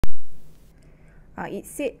It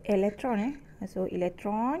said electron. So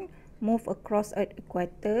electron move across Earth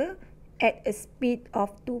equator at a speed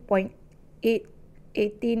of 2.18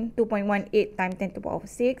 times 10 to the power of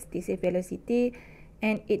 6. This is velocity,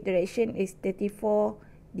 and its direction is 34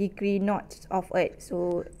 degree north of Earth.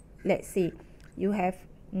 So let's see, you have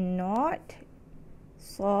north,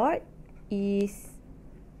 south, east,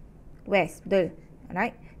 west. Betul?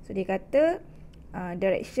 Alright. So dia kata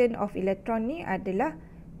direction of electron ni adalah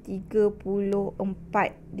 34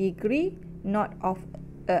 degree north of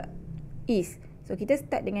east. So kita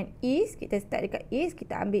start dengan east, kita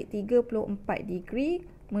ambil 34 degree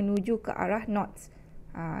menuju ke arah north.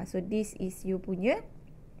 So this is you punya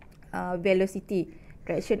velocity,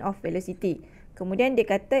 direction of velocity. Kemudian dia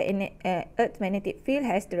kata Earth's magnetic field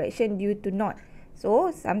has direction due to north. So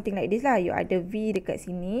something like this lah. You ada V dekat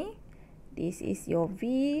sini. This is your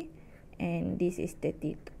V, and this is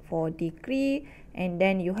 34 degree, and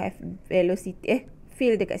then you have velocity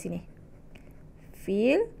field dekat sini.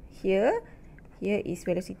 Field here is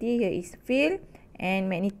velocity, here is field, and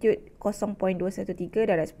magnitude 0.213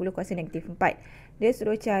 darab 10 kuasa negatif 4. Dia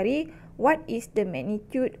suruh cari what is the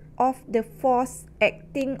magnitude of the force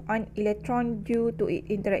acting on electron due to its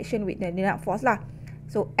interaction with the, dia nak force lah.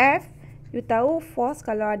 So F, you tahu force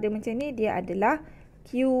kalau ada macam ni dia adalah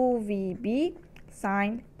QVB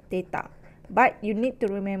sin theta. But you need to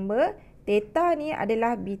remember theta ni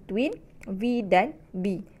adalah between V dan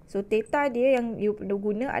B. So theta dia yang you perlu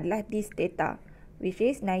guna adalah this theta, which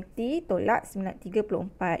is 90 tolak 34.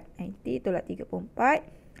 90 tolak 34,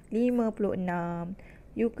 56.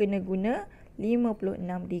 You kena guna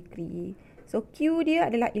 56 degree. So Q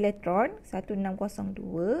dia adalah elektron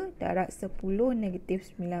 1602 darab 10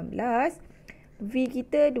 negatif 19. V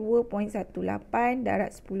kita 2.18 darab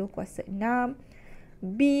 10 kuasa 6.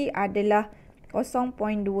 B adalah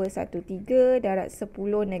 0.213 darab 10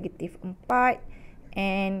 negatif 4.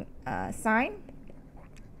 And sin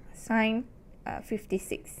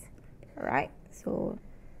 56. Alright. So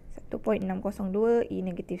 1.602 E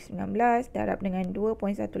negatif 19 darab dengan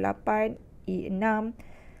 2.18 E 6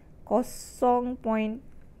 0.213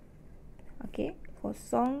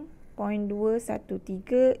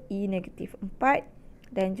 E negatif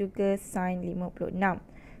 4 dan juga sin 56.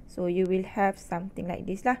 So you will have something like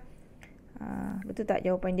this lah. Betul tak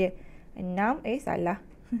jawapan dia? 6 salah.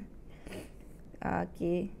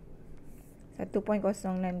 Okay.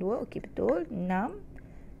 1.062. Okay, betul. 6.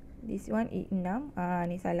 This one is 6.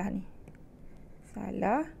 Ni salah ni.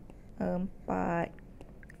 Salah. 4.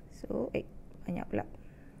 So, banyak pula.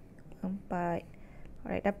 4.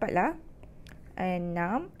 Alright, dapatlah.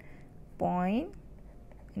 6.16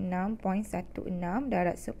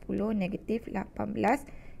 darab 10 negatif 18.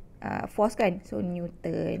 Force kan? So,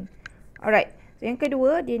 Newton. Alright. So, yang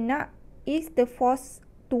kedua, dia nak is the force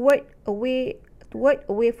toward away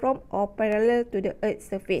from or parallel to the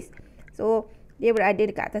earth's surface. So, dia berada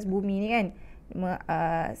dekat atas bumi ni kan.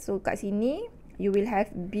 So, kat sini, you will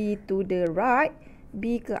have B to the right,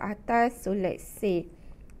 B ke atas. So, let's see.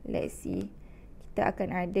 Kita akan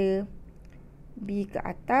ada B ke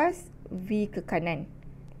atas, V ke kanan.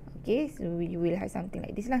 Okay, so you will have something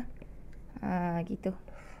like this lah. Gitu.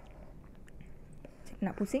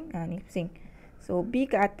 Nak pusing? Ni pusing. So, B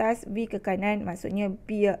ke atas, V ke kanan. Maksudnya,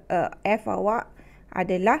 F awak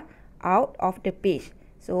adalah out of the page.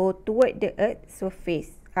 So, toward the earth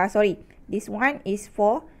surface. This one is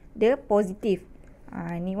for the positive.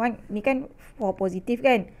 Ni kan for positive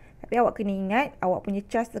kan. Tapi awak kena ingat, awak punya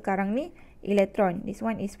charge sekarang ni electron. This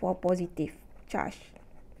one is for positive charge.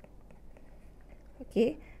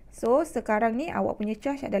 Okay. So, sekarang ni awak punya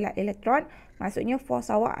charge adalah electron. Maksudnya, force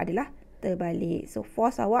awak adalah terbalik. So,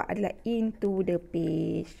 force awak adalah into the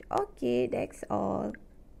page. Okay, that's all.